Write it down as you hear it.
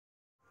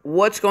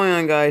What's going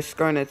on, guys?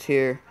 Scarnets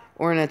here,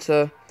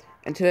 Ornetza,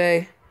 and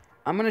today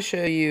I'm going to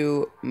show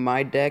you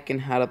my deck and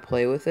how to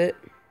play with it.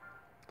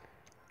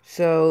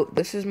 So,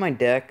 this is my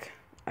deck.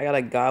 I got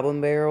a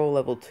Goblin Barrel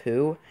level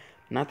 2,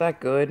 not that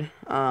good.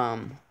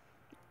 I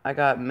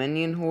got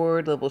Minion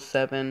Horde level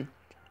 7,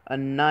 a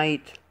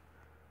Knight,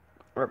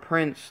 or a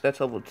Prince, that's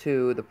level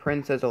 2. The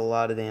Prince does a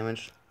lot of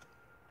damage.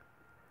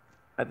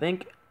 I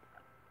think,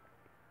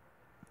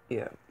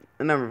 yeah,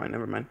 never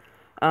mind.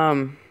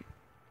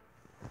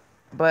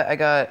 But I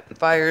got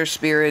Fire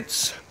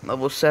Spirits,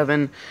 level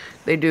 7.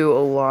 They do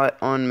a lot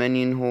on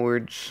Minion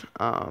Hordes.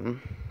 I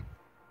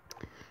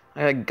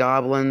got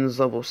Goblins,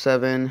 level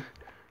 7.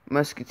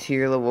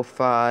 Musketeer, level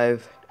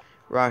 5.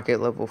 Rocket,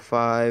 level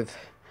 5.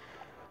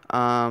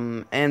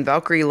 And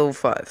Valkyrie, level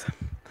 5.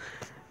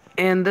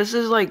 And this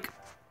is like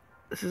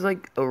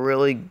a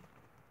really,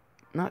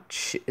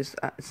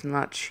 it's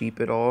not cheap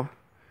at all.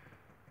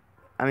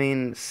 I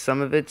mean,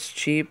 some of it's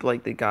cheap,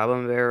 like the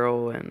Goblin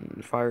Barrel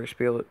and Fire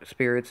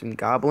Spirits and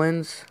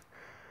Goblins.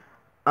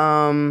 But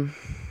I'm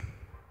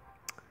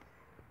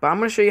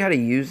gonna show you how to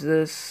use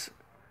this.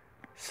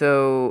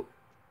 So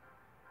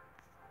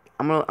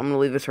I'm gonna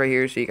leave this right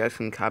here so you guys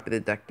can copy the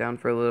deck down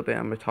for a little bit.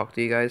 I'm gonna talk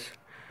to you guys.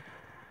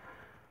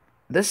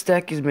 This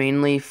deck is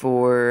mainly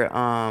for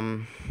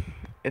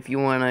if you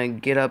wanna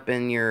get up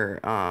in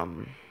your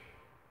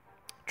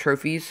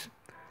trophies.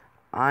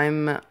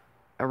 I'm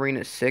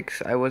Arena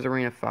 6. I was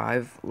Arena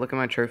 5. Look at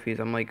my trophies.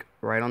 I'm like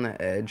right on the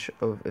edge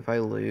of if I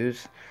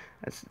lose.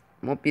 That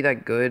won't be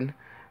that good.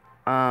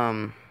 So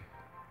I'm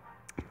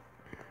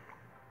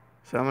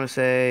gonna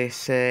say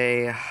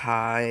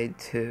hi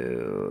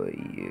to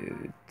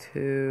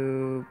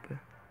YouTube.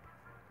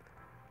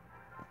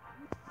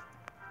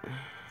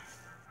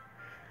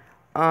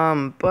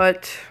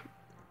 But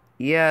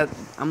yeah,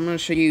 I'm gonna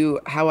show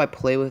you how I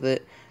play with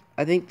it.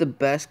 I think the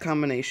best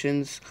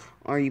combinations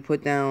are you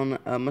put down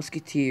a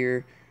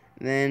Musketeer,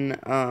 then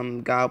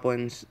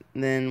Goblins,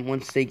 then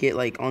once they get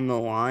like on the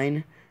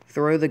line,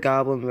 throw the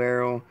Goblin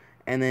Barrel,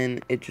 and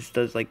then it just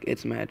does like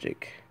its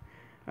magic.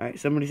 Alright,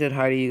 somebody said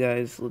hi to you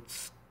guys.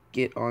 Let's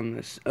get on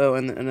this. Oh,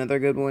 and another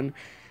good one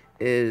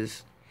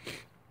is,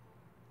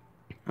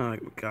 oh my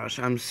gosh,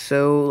 I'm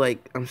so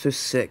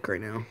sick right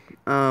now.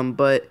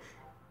 But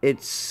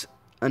it's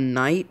a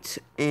Knight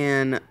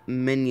and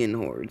Minion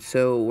Horde.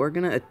 So we're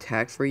gonna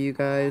attack for you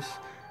guys.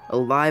 A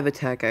live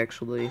attack,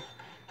 actually.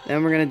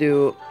 Then we're gonna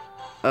do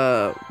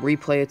a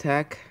replay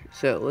attack.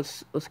 So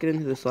let's get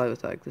into this live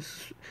attack. This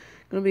is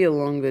gonna be a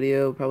long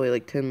video, probably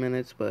like 10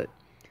 minutes, but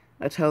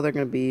that's how they're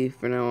gonna be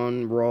for now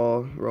on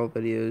raw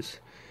videos.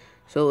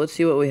 So let's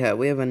see what we have.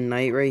 We have a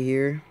Knight right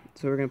here,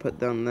 so we're gonna put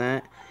down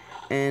that.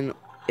 And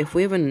if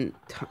we have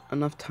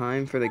enough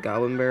time for the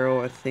Goblin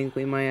Barrel, I think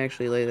we might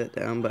actually lay that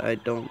down, but I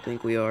don't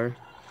think we are.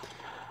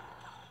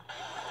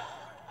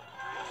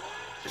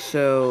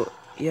 So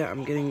yeah,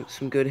 I'm getting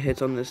some good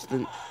hits on this.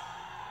 The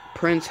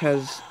Prince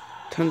has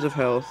tons of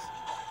health.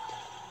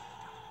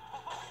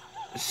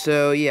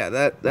 So yeah,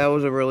 that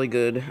was a really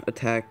good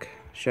attack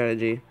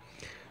strategy.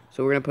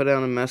 So we're gonna put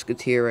down a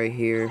Musketeer right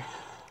here.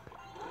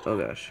 Oh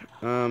gosh.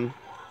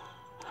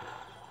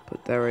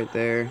 Put that right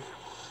there.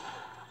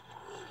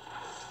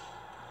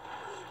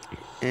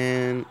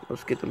 And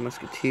let's get the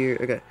Musketeer.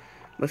 Okay.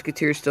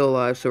 Musketeer's still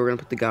alive, so we're gonna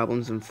put the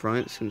Goblins in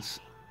front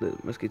since the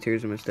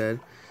Musketeers are almost dead.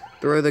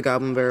 Throw the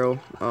Goblin Barrel.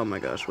 Oh my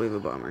gosh, we have a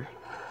bomber.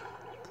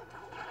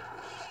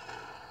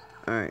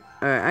 Alright,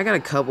 I got a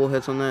couple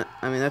hits on that.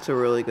 I mean, that's a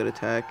really good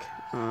attack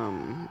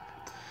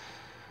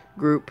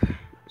group.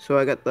 So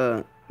I got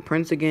the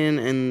Prince again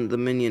and the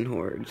Minion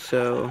Horde.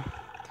 So,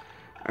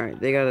 alright,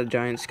 they got a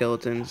giant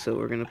skeleton, so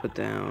we're gonna put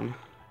down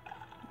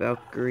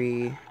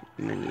Valkyrie,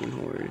 Minion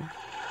Horde.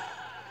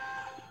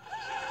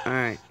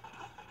 Alright.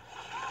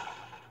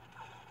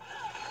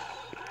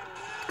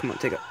 Come on,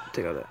 take out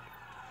that.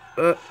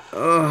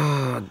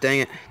 Oh, dang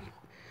it.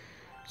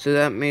 So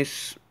that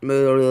makes,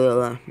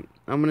 I'm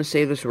gonna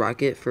save this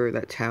rocket for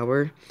that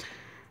tower,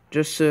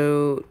 just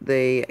so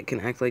they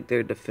can act like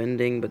they're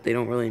defending, but they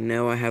don't really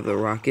know I have the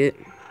rocket.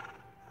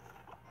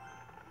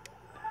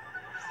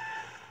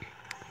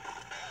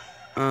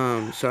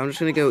 So I'm just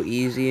gonna go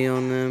easy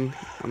on them.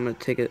 I'm gonna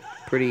take it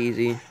pretty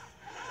easy.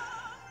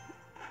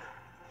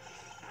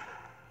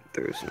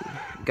 Throw some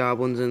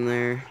goblins in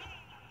there.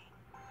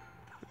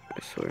 I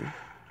swear.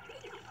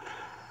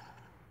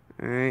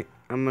 Alright,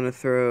 I'm gonna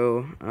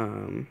throw,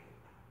 I'm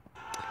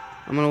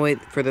gonna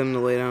wait for them to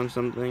lay down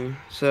something.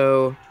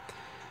 So,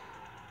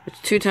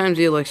 it's 2 times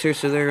the elixir,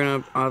 so they're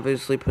gonna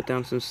obviously put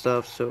down some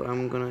stuff. So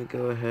I'm gonna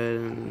go ahead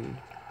and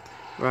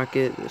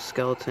rocket the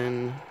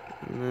skeleton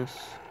and this.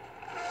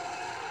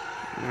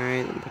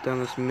 Alright, put down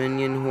this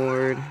Minion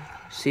Horde.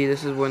 See,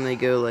 this is when they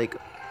go like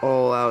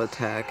all out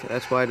attack.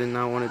 That's why I did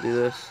not want to do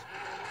this.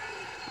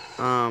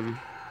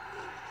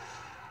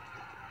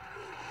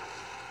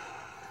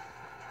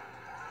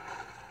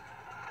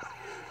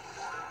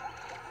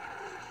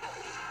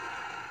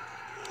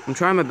 I'm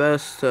trying my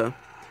best to...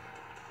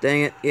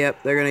 Dang it.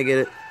 Yep, they're gonna get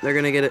it. They're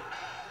gonna get it.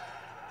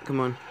 Come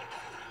on.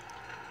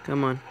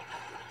 Come on.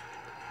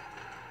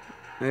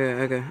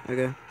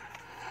 Okay.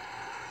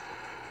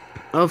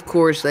 Of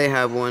course they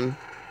have one.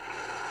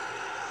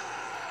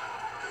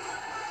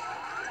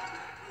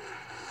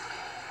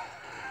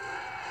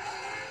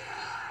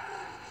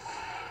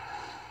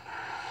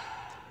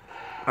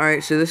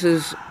 Alright, so this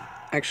is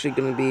actually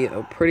going to be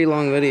a pretty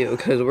long video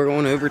because we're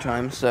going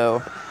overtime,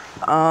 so,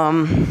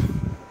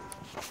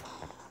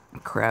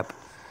 crap.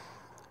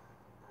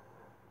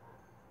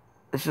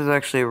 This is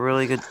actually a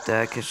really good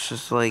deck. It's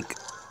just like,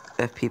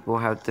 if people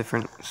have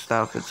different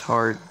stuff, it's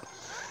hard.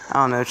 I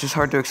don't know, it's just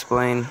hard to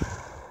explain.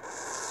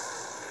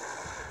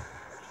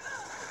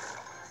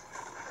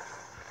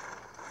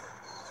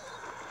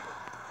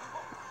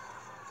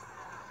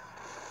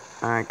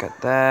 Alright,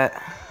 got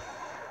that.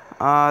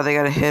 They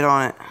got a hit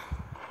on it.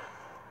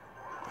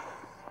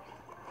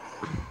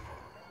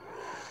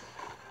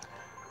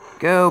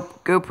 Go,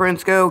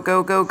 Prince, go.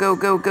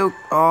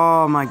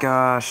 Oh my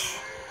gosh.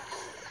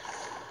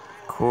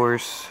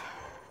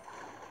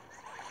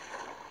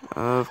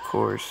 Of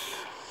course.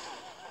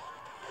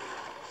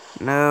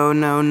 No.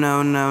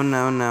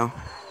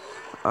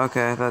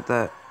 Okay, I thought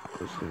that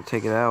was gonna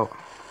take it out.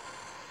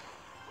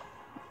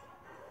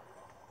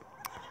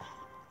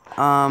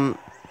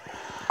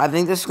 I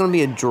think this is gonna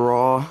be a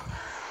draw.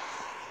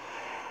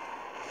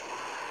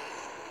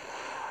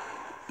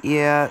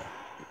 Yeah.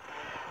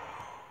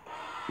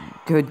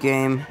 Good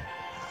game.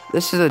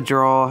 This is a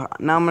draw.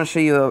 Now I'm gonna show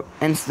you an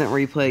instant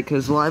replay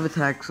because live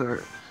attacks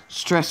are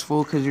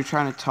stressful because you're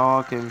trying to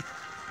talk and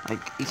like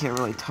you can't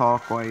really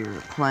talk while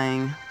you're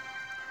playing.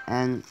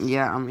 And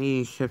yeah, I'm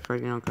eating shit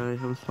right now, guys.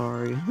 I'm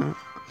sorry.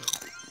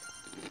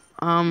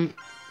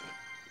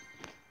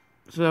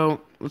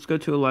 So let's go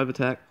to a live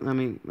attack. I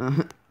mean,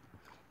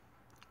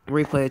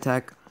 replay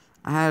attack.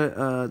 I had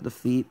a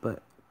defeat,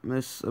 but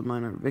most of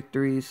mine are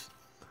victories.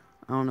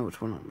 I don't know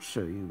which one I'm gonna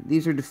show you.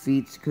 These are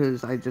defeats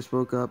because I just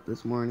woke up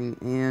this morning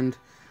and,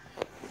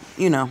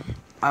 you know,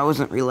 I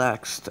wasn't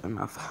relaxed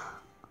enough.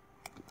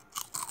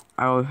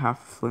 I would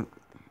have to sleep.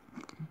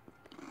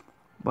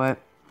 But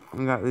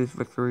I got these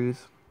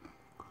victories.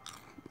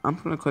 I'm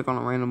just gonna click on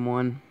a random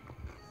one.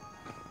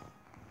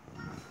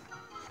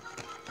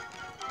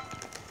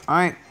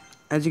 Alright,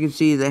 as you can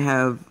see, they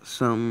have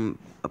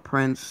a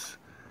Prince,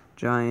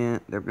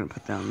 Giant. They're gonna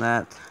put down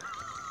that.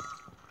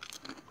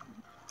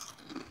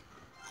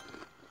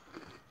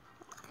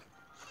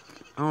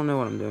 I don't know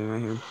what I'm doing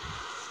right here.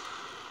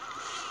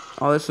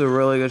 Oh, this is a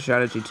really good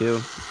strategy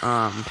too.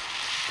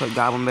 Put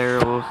Goblin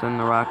Barrels in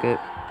the rocket.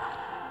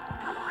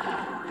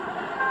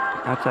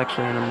 That's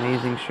actually an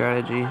amazing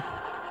strategy.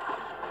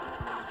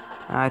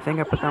 I think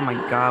I put down my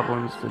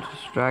goblins to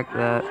distract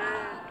that.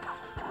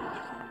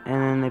 And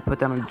then they put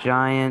down a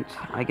giant.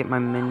 I get my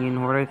minion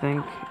horde, I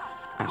think.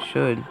 I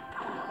should.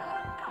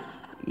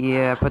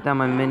 Yeah, I put down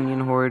my minion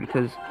horde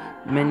because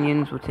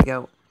minions will take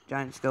out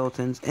giant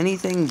skeletons.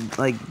 Anything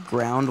like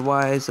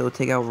ground-wise, it will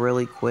take out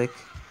really quick.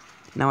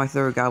 Now I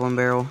throw a goblin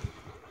barrel.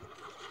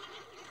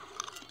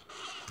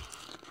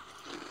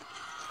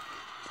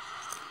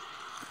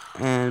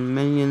 And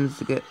minions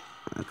get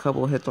a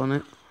couple hits on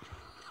it.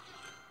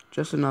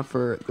 Just enough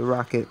for the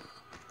rocket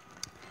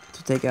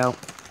to take out.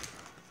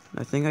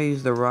 I think I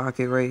used the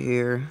rocket right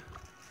here.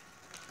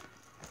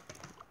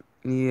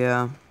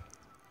 Yeah.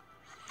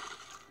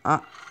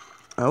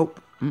 Oh.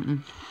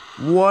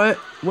 What?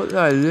 What did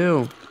I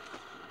do?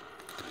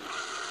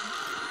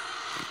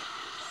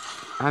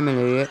 I'm an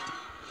idiot.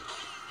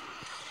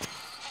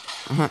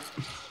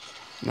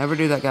 Never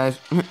do that, guys.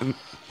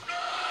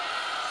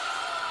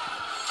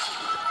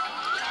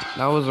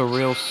 That was a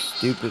real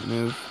stupid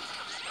move.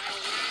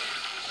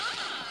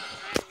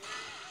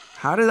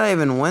 How did I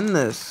even win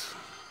this?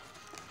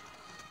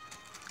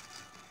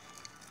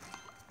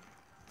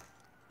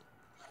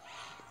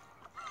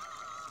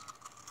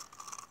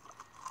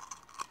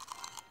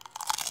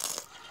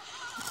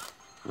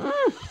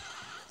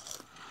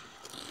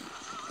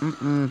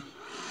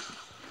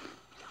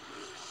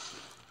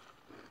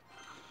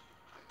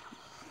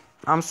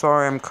 I'm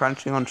sorry, I'm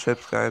crunching on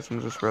chips, guys.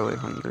 I'm just really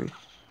hungry.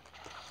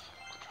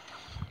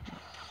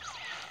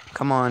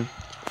 Come on.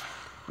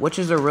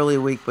 Witches are really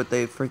weak, but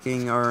they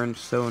freaking are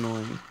so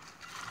annoying.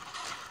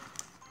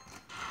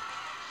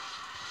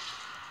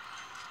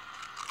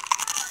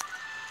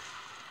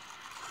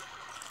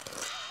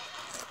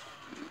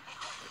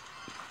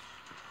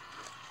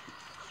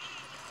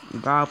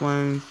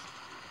 Goblins.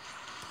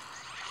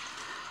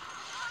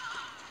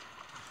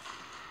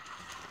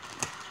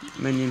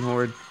 Minion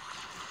horde.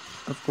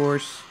 Of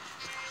course.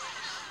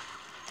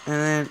 And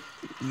then,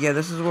 yeah,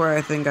 this is where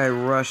I think I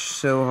rushed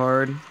so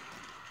hard.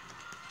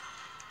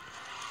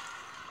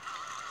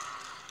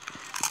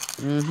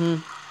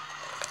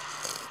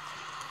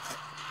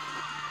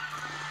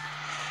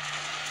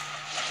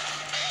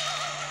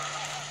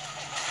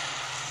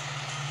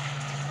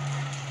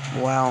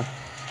 Wow.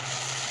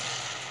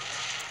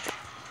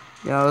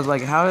 Yeah, I was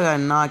like, how did I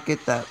not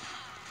get that?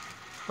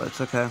 But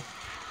it's okay.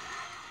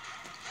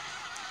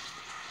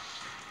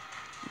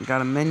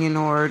 Got a minion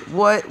horde.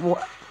 What?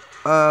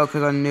 Oh,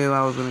 because I knew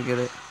I was going to get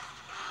it.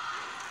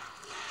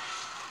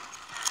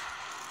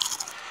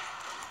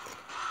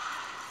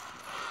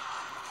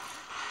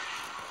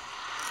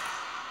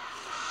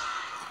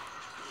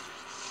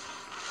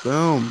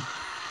 Boom.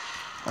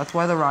 That's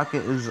why the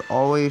rocket is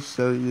always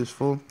so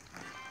useful,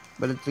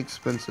 but it's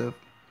expensive.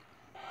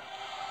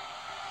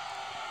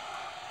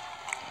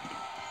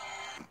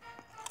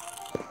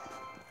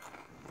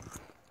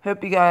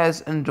 Hope you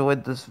guys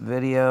enjoyed this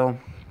video.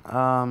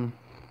 I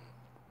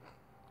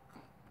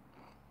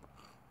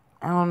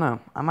don't know.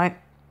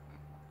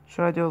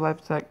 Should I do a live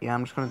attack? Yeah,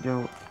 I'm just gonna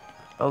do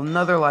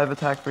another live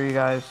attack for you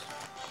guys.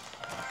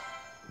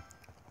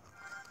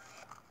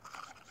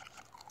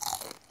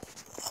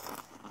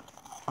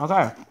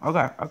 Okay.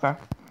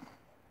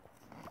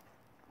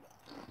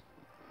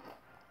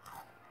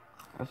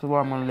 This is what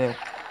I'm gonna do.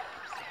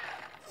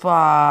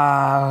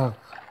 Fuck.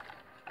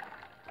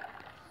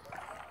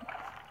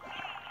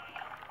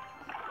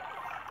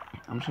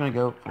 I'm just gonna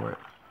go for it.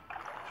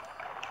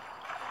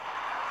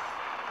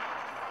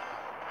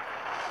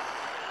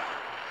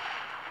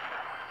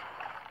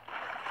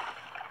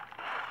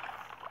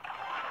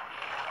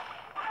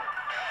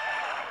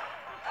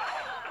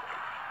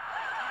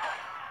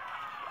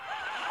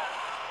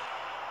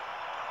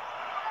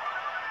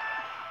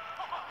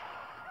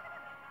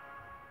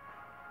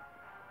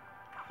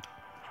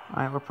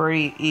 Alright, we're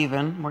pretty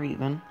even. We're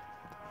even.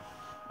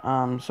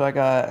 So I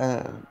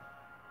got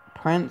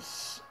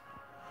Prince,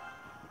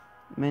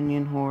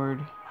 Minion Horde.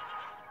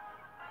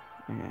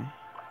 Okay.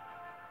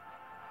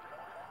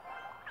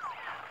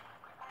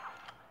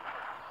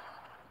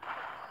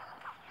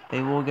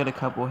 They will get a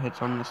couple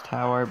hits on this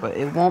tower, but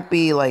it won't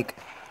be like...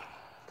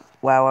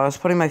 Wow, I was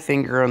putting my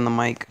finger on the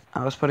mic.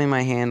 I was putting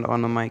my hand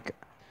on the mic.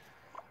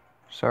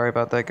 Sorry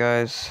about that,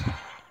 guys.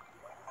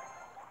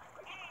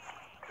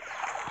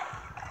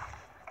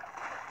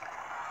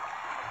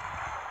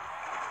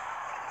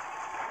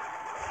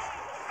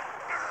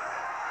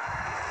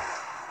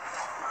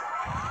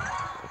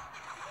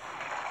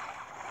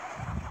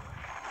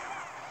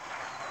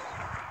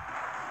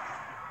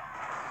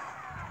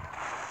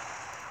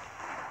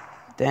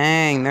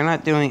 Dang, they're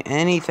not doing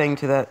anything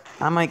to that.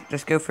 I might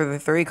just go for the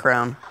 3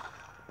 crown.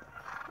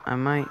 I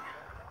might.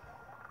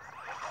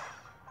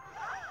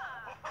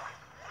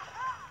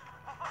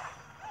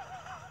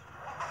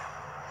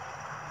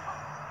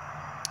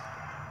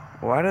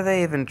 Why do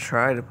they even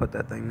try to put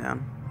that thing down?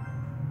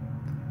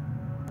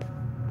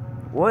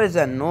 What is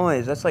that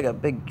noise? That's like a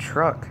big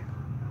truck.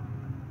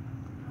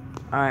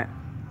 Alright.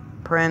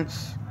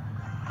 Prince.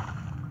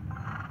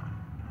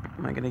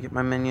 Am I gonna get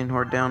my minion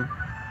horde down?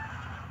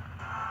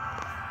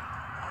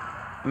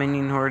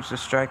 Minion horde's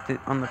distracted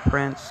on the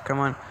prince. Come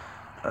on.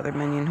 Other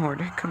minion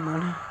horde. Come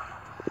on.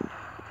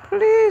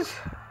 Please.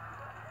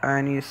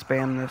 I need to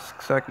spam this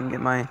so I can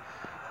get my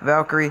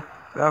Valkyrie.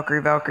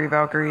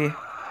 Valkyrie.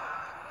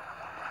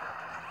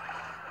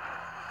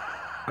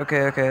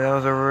 Okay, that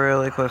was a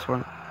really close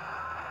one.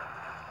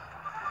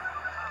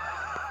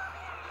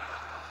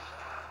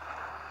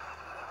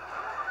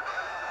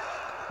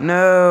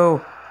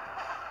 No!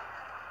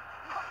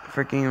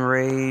 Freaking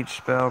rage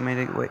spell made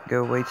it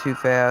go way too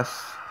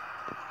fast.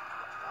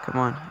 Come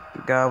on,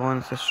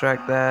 goblins,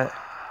 distract that.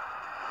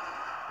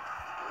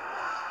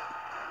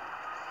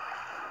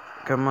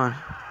 Come on.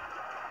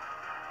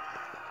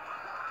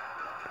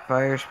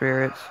 Fire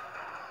spirits.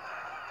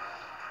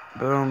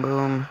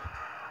 Boom.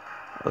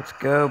 Let's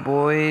go,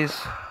 boys.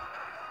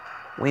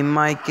 We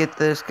might get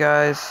this,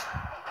 guys.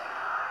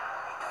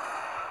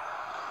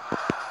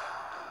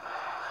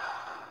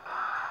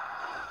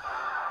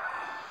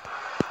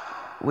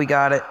 We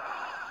got it.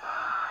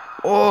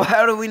 Oh,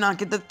 how did we not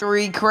get the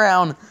 3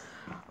 crown?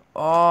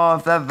 Oh,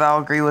 if that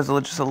Valkyrie was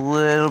just a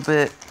little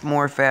bit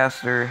more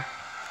faster.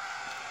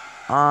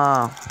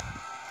 But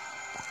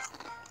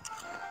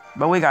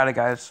we got it,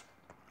 guys.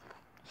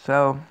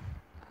 So,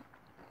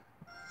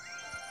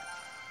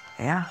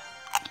 yeah.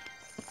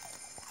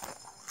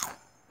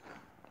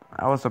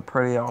 That was a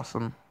pretty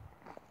awesome.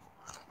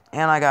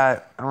 And I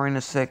got Arena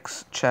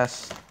 6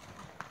 chest.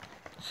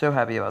 So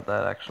happy about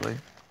that, actually.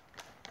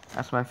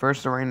 That's my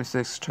first Arena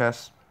 6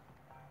 chest.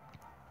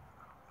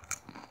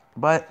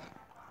 But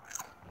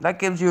that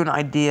gives you an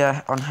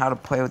idea on how to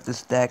play with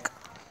this deck.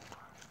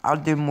 I'll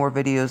do more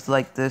videos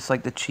like this,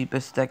 like the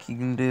cheapest deck you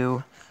can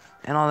do,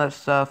 and all that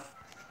stuff.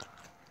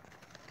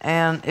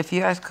 And if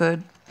you guys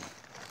could,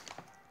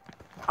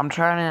 I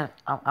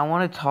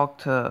want to talk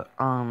to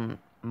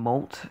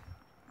Molt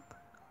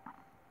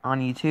on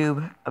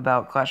YouTube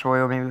about Clash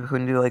Royale. Maybe we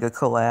can do like a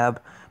collab,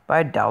 but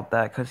I doubt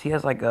that because he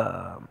has like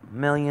 1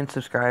 million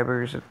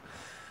subscribers.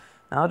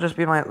 That'll just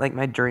be my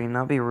dream.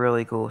 That'll be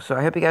really cool. So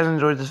I hope you guys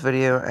enjoyed this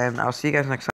video, and I'll see you guys next time.